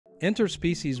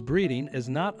Interspecies breeding is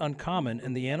not uncommon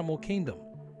in the animal kingdom.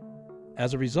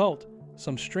 As a result,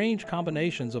 some strange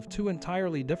combinations of two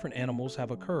entirely different animals have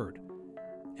occurred,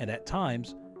 and at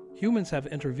times, humans have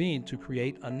intervened to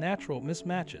create unnatural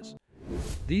mismatches.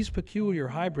 These peculiar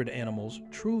hybrid animals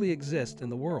truly exist in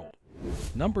the world.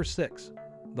 Number 6.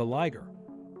 The Liger.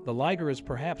 The Liger is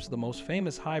perhaps the most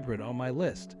famous hybrid on my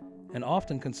list, and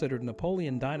often considered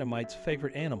Napoleon Dynamite's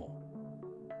favorite animal.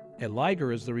 A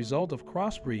liger is the result of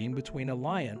crossbreeding between a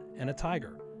lion and a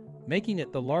tiger, making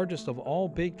it the largest of all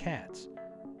big cats.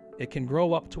 It can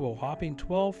grow up to a whopping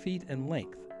 12 feet in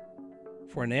length.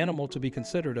 For an animal to be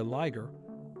considered a liger,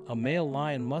 a male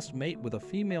lion must mate with a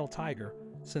female tiger,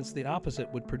 since the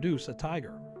opposite would produce a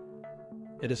tiger.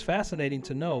 It is fascinating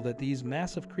to know that these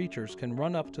massive creatures can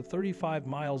run up to 35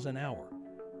 miles an hour.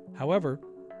 However,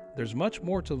 there's much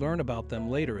more to learn about them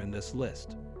later in this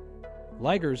list.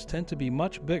 Ligers tend to be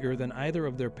much bigger than either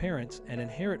of their parents and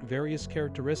inherit various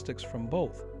characteristics from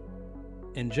both.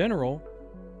 In general,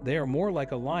 they are more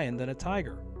like a lion than a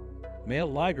tiger.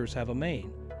 Male ligers have a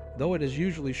mane, though it is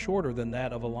usually shorter than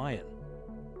that of a lion.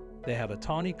 They have a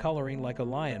tawny coloring like a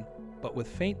lion, but with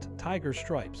faint tiger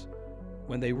stripes.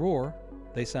 When they roar,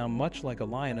 they sound much like a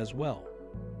lion as well.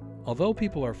 Although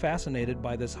people are fascinated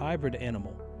by this hybrid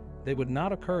animal, they would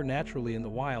not occur naturally in the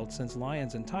wild, since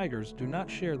lions and tigers do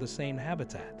not share the same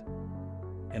habitat.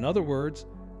 In other words,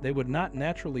 they would not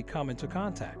naturally come into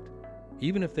contact.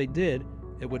 Even if they did,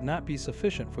 it would not be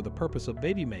sufficient for the purpose of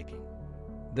baby making.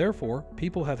 Therefore,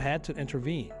 people have had to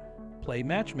intervene, play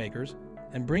matchmakers,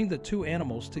 and bring the two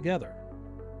animals together.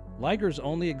 Ligers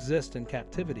only exist in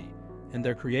captivity, and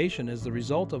their creation is the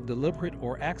result of deliberate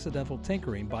or accidental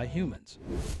tinkering by humans.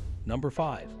 Number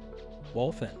 5.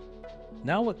 Wholphin.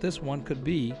 Now what this one could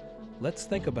be, let's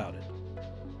think about it.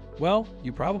 Well,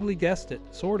 you probably guessed it,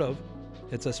 sort of.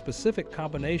 It's a specific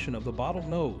combination of the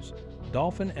bottlenose,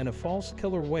 dolphin, and a false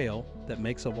killer whale that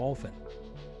makes a wholphin.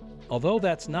 Although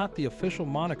that's not the official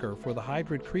moniker for the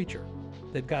hybrid creature,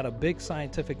 they've got a big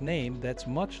scientific name that's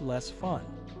much less fun.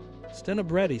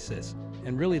 Stenobredesis,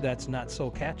 and really that's not so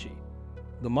catchy.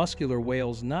 The muscular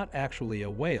whale's not actually a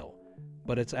whale,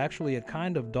 but it's actually a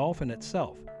kind of dolphin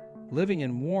itself, living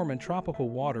in warm and tropical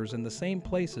waters in the same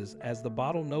places as the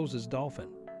bottlenose dolphin.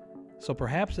 So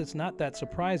perhaps it's not that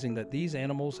surprising that these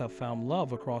animals have found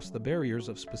love across the barriers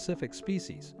of specific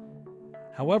species.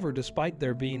 However, despite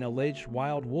there being alleged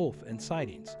wild wolf in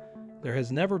sightings, there has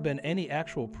never been any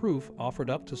actual proof offered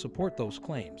up to support those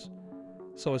claims.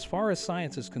 So as far as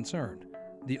science is concerned,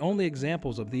 the only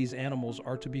examples of these animals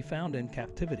are to be found in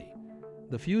captivity.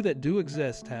 The few that do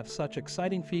exist have such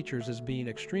exciting features as being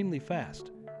extremely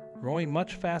fast, growing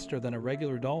much faster than a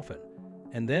regular dolphin,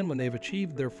 and then when they've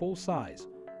achieved their full size,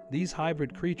 these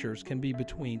hybrid creatures can be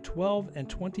between 12 and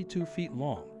 22 feet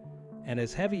long, and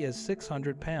as heavy as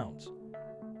 600 pounds.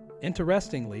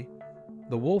 Interestingly,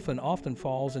 the wholphin often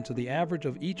falls into the average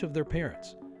of each of their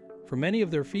parents. For many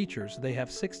of their features, they have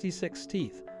 66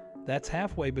 teeth. That's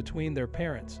halfway between their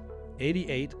parents,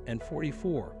 88 and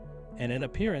 44, and in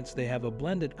appearance they have a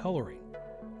blended coloring,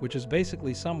 which is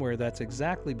basically somewhere that's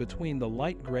exactly between the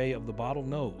light gray of the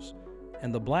bottlenose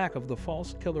and the black of the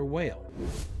false killer whale.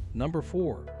 Number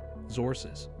 4.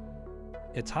 Zorses.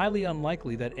 It's highly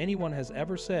unlikely that anyone has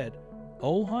ever said,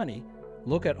 "Oh honey,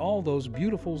 look at all those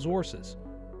beautiful Zorses."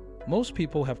 Most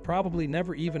people have probably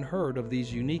never even heard of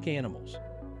these unique animals.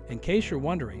 In case you're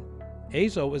wondering, a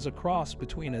zo is a cross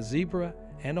between a zebra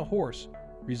and a horse,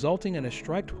 resulting in a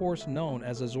striped horse known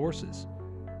as a Zorses.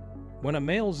 When a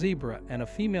male zebra and a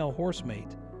female horse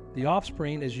mate, the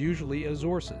offspring is usually a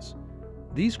Zorses.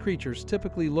 These creatures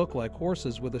typically look like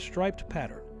horses with a striped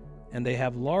pattern, and they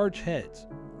have large heads,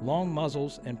 long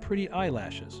muzzles, and pretty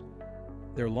eyelashes.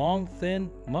 Their long,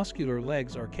 thin, muscular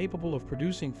legs are capable of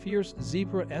producing fierce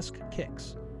zebra-esque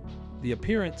kicks. The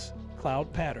appearance,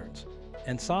 cloud patterns,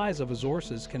 and size of a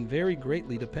Zorses can vary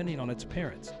greatly depending on its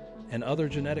parents and other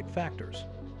genetic factors.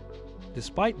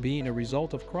 Despite being a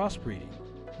result of crossbreeding,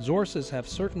 Zorses have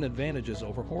certain advantages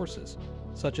over horses,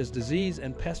 such as disease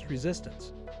and pest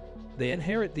resistance. They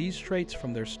inherit these traits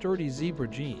from their sturdy zebra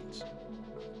genes.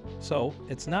 So,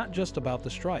 it's not just about the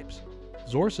stripes.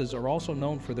 Zorses are also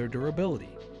known for their durability.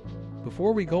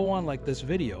 Before we go on like this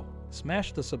video,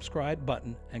 smash the subscribe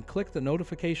button and click the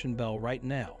notification bell right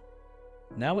now.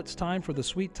 Now it's time for the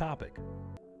sweet topic.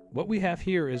 What we have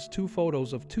here is two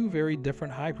photos of two very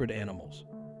different hybrid animals.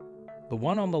 The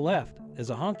one on the left is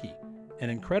a hunky, an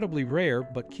incredibly rare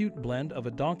but cute blend of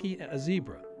a donkey and a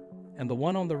zebra, and the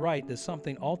one on the right is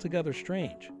something altogether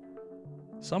strange.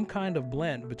 Some kind of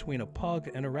blend between a pug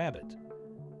and a rabbit.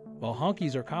 While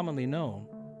hunkies are commonly known,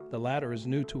 the latter is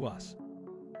new to us.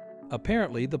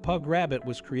 Apparently, the pug rabbit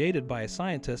was created by a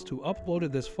scientist who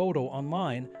uploaded this photo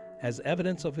online as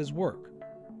evidence of his work.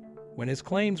 When his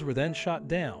claims were then shot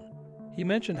down, he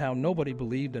mentioned how nobody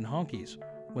believed in honkies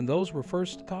when those were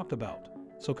first talked about,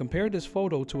 so compared this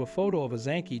photo to a photo of a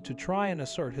Zanky to try and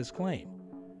assert his claim.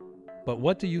 But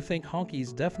what do you think?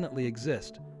 Honkies definitely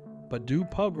exist, but do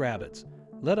pug rabbits?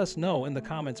 Let us know in the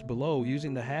comments below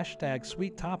using the hashtag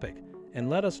 #SweetTopic, and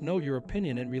let us know your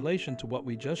opinion in relation to what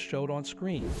we just showed on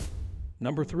screen.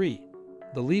 Number 3.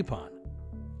 The Leopon.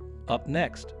 Up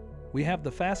next, we have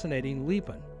the fascinating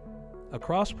Leopon, a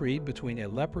crossbreed between a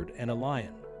leopard and a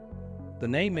lion. The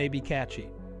name may be catchy,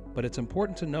 but it's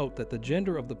important to note that the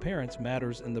gender of the parents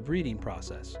matters in the breeding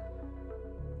process.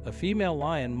 A female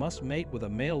lion must mate with a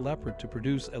male leopard to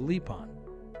produce a Leopon.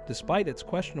 Despite its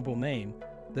questionable name,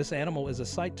 this animal is a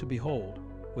sight to behold,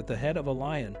 with the head of a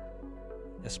lion,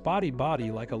 a spotty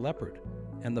body like a leopard,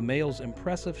 and the male's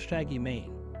impressive shaggy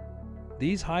mane.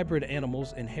 These hybrid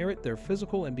animals inherit their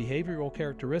physical and behavioral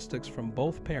characteristics from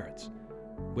both parents,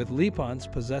 with Leopons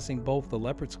possessing both the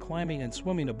leopard's climbing and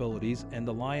swimming abilities and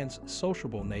the lion's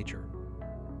sociable nature.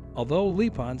 Although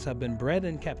Leopons have been bred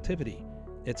in captivity,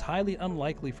 it's highly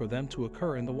unlikely for them to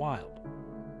occur in the wild.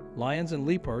 Lions and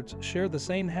leopards share the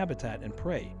same habitat and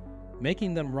prey,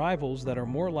 making them rivals that are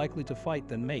more likely to fight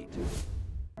than mate.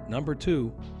 Number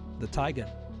 2. The Tigon.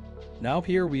 Now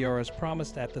here we are as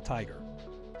promised at the tiger.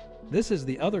 This is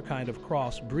the other kind of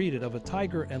cross breeded of a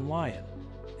tiger and lion,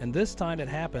 and this time it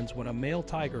happens when a male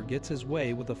tiger gets his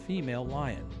way with a female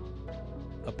lion.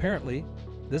 Apparently,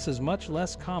 this is much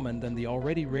less common than the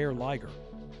already rare Liger,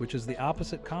 which is the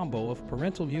opposite combo of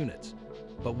parental units.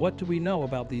 But what do we know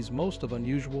about these most of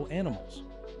unusual animals?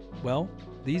 Well,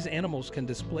 these animals can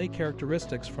display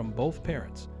characteristics from both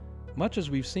parents, much as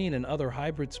we've seen in other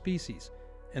hybrid species,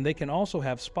 and they can also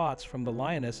have spots from the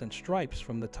lioness and stripes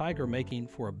from the tiger, making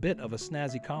for a bit of a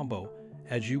snazzy combo,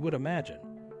 as you would imagine.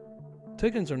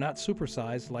 Tigons are not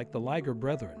supersized like the Liger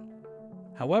brethren.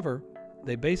 However,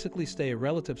 they basically stay a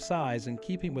relative size in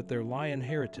keeping with their lion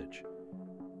heritage.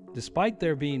 Despite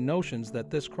there being notions that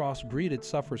this cross-breeded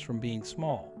suffers from being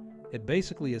small, it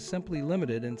basically is simply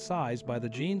limited in size by the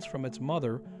genes from its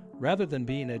mother rather than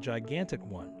being a gigantic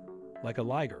one, like a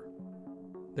Liger.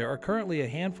 There are currently a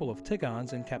handful of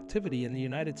Tigons in captivity in the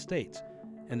United States,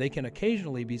 and they can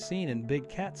occasionally be seen in big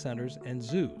cat centers and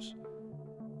zoos.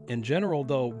 In general,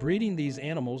 though, breeding these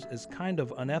animals is kind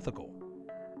of unethical.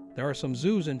 There are some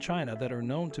zoos in China that are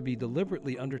known to be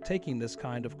deliberately undertaking this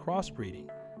kind of crossbreeding,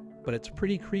 but it's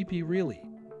pretty creepy really.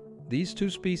 These two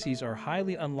species are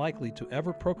highly unlikely to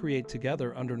ever procreate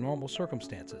together under normal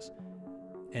circumstances,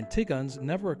 and Tigons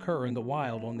never occur in the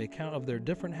wild on the account of their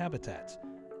different habitats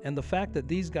and the fact that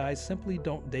these guys simply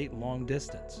don't date long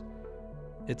distance.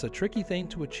 It's a tricky thing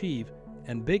to achieve,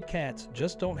 and big cats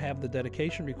just don't have the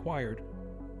dedication required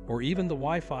or even the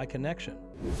Wi-Fi connection.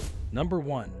 Number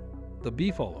 1. The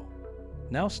Beefalo.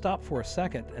 Now stop for a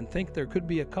second and think there could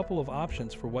be a couple of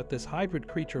options for what this hybrid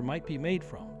creature might be made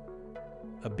from.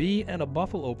 A bee and a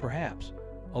buffalo perhaps,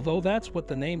 although that's what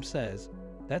the name says.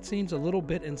 That seems a little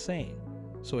bit insane,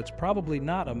 so it's probably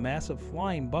not a massive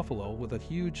flying buffalo with a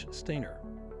huge stinger.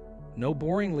 No,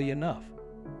 boringly enough,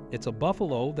 it's a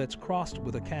buffalo that's crossed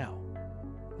with a cow.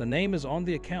 The name is on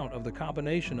the account of the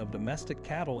combination of domestic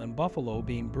cattle and buffalo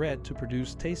being bred to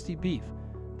produce tasty beef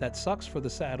that sucks for the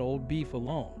sad old beef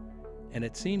alone, and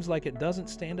it seems like it doesn't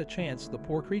stand a chance, the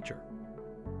poor creature.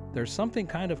 There's something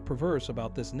kind of perverse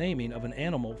about this naming of an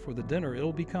animal for the dinner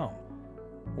it'll become,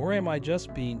 or am I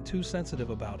just being too sensitive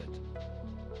about it?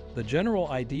 The general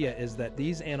idea is that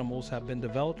these animals have been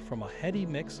developed from a heady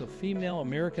mix of female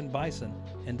American bison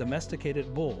and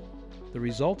domesticated bull, the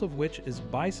result of which is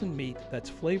bison meat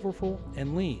that's flavorful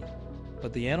and lean,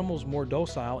 but the animal's more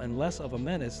docile and less of a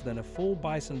menace than a full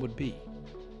bison would be.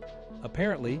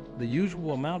 Apparently, the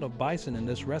usual amount of bison in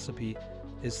this recipe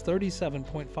is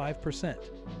 37.5%,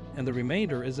 and the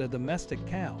remainder is a domestic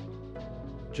cow.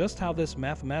 Just how this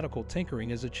mathematical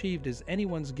tinkering is achieved is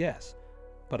anyone's guess,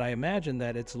 but I imagine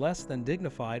that it's less than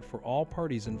dignified for all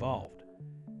parties involved.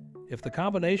 If the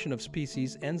combination of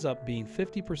species ends up being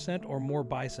 50% or more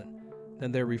bison,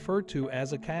 then they're referred to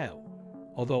as a cow,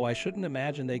 although I shouldn't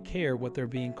imagine they care what they're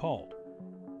being called.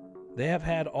 They have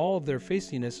had all of their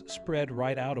feistiness spread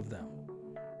right out of them.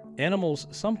 Animals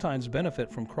sometimes benefit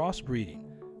from crossbreeding,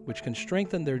 which can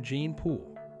strengthen their gene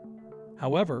pool.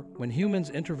 However, when humans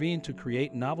intervene to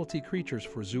create novelty creatures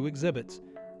for zoo exhibits,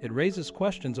 it raises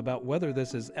questions about whether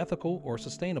this is ethical or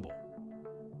sustainable.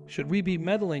 Should we be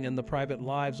meddling in the private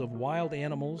lives of wild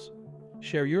animals?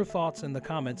 Share your thoughts in the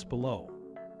comments below.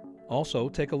 Also,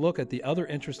 take a look at the other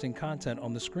interesting content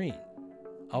on the screen.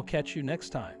 I'll catch you next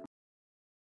time.